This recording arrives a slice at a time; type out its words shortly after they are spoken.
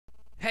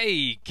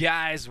Hey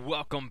guys,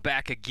 welcome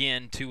back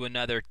again to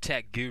another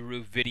Tech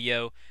Guru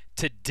video.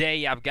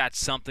 Today I've got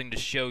something to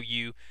show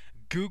you.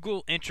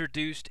 Google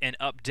introduced and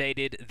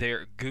updated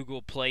their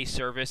Google Play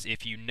service.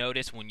 If you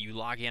notice when you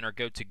log in or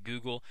go to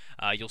Google,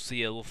 you'll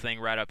see a little thing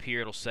right up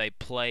here. It'll say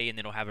Play and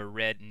then it'll have a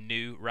red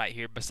new right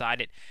here beside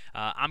it.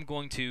 I'm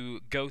going to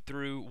go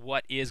through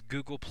what is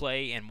Google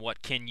Play and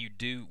what can you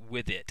do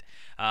with it.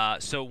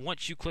 So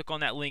once you click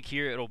on that link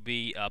here, it'll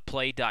be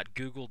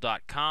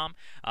play.google.com.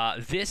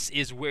 This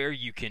is where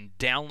you can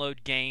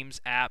download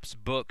games, apps,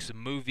 books,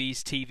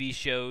 movies, TV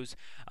shows,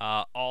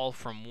 all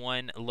from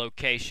one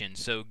location.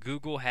 So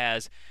Google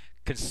has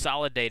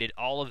consolidated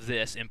all of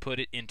this and put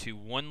it into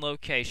one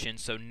location,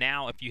 so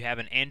now if you have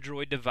an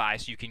Android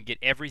device you can get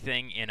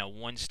everything in a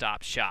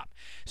one-stop shop.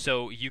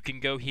 So you can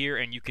go here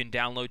and you can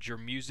download your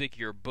music,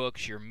 your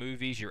books, your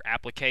movies, your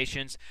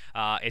applications.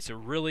 It's a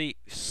really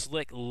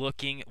slick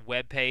looking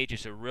web page.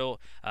 It's a real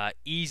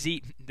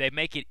they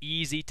make it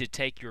easy to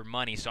take your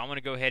money, so I'm going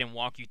to go ahead and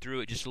walk you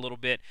through it just a little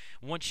bit.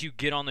 Once you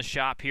get on the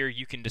shop here,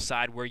 you can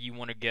decide where you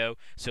want to go.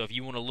 So if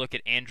you want to look at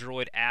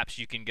Android apps,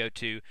 you can go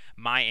to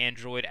My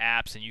Android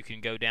Apps and you can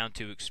go down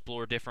to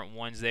explore different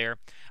ones there.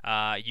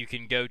 You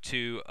can go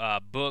to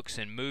books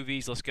and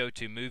movies. Let's go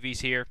to movies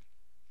here.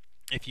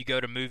 If you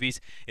go to movies,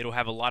 it'll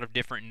have a lot of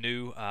different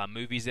new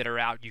movies that are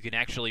out. You can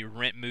actually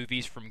rent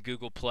movies from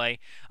Google Play.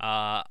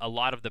 A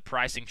lot of the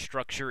pricing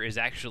structure is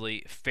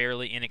actually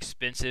fairly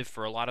inexpensive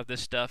for a lot of this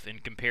stuff in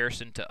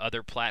comparison to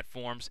other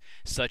platforms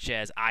such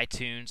as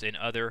iTunes and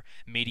other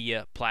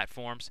media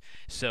platforms.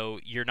 So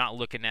you're not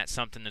looking at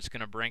something that's going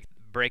to break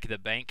the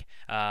bank.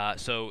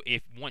 So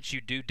if once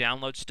you do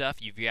download stuff,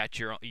 you've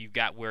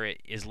got where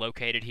it is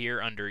located here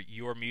under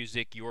your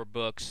music, your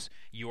books,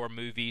 your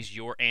movies,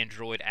 your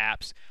Android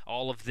apps.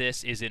 All of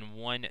this is in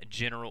one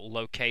general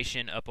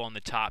location up on the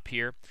top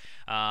here.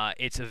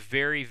 It's a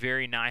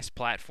very nice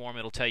platform.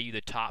 It'll tell you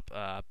the top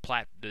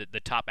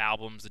the top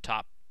albums, the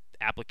top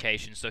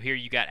applications. So here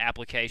you got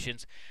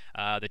applications,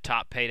 the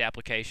top paid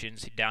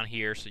applications down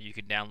here, so you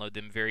can download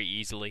them very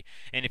easily.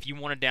 And if you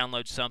want to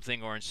download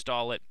something or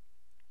install it,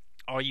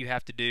 all you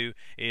have to do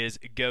is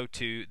go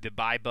to the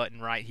buy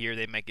button right here.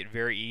 They make it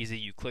very easy.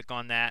 You click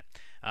on that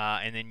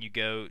and then you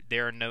go,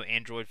 there are no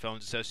Android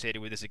phones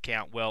associated with this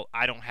account. Well,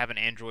 I don't have an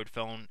Android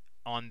phone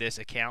on this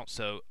account,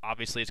 so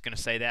obviously it's going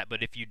to say that,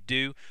 but if you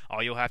do,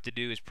 all you'll have to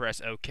do is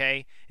press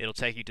OK. It'll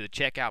take you to the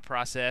checkout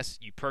process.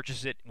 You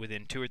purchase it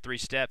within 2 or 3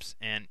 steps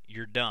and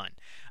you're done.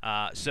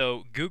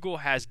 So Google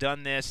has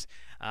done this.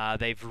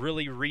 They've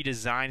really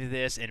redesigned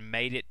this and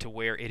made it to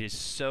where it is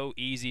so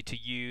easy to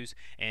use,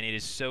 and it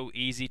is so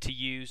easy to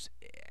use,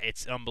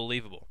 it's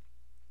unbelievable.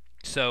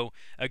 So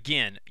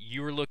again,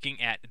 you're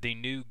looking at the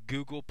new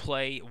Google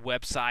Play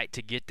website.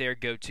 To get there,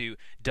 go to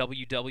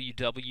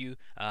www.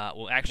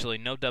 Well, actually,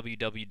 no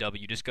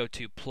www. Just go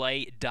to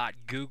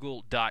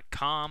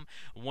play.google.com.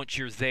 Once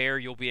you're there,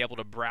 you'll be able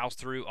to browse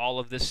through all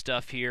of this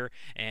stuff here,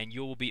 and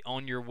you'll be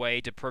on your way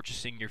to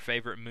purchasing your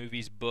favorite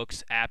movies,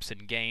 books, apps,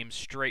 and games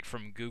straight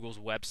from Google's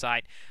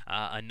website.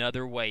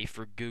 Another way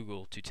for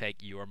Google to take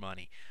your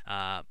money.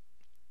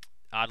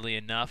 Oddly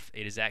enough,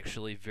 it is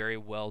actually very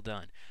well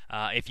done.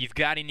 If you've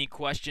got any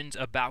questions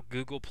about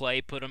Google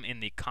Play, put them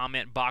in the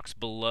comment box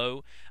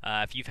below.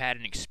 If you've had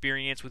an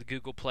experience with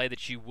Google Play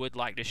that you would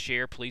like to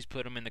share, please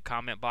put them in the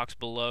comment box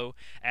below.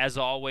 As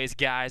always,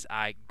 guys,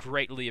 I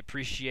greatly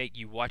appreciate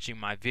you watching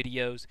my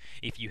videos.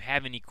 If you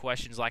have any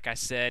questions, like I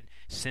said,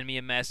 send me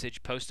a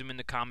message, post them in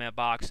the comment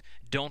box.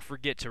 Don't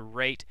forget to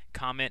rate,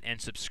 comment,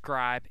 and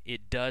subscribe.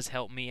 It does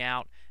help me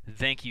out.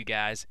 Thank you,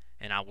 guys,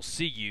 and I will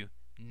see you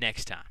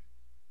next time.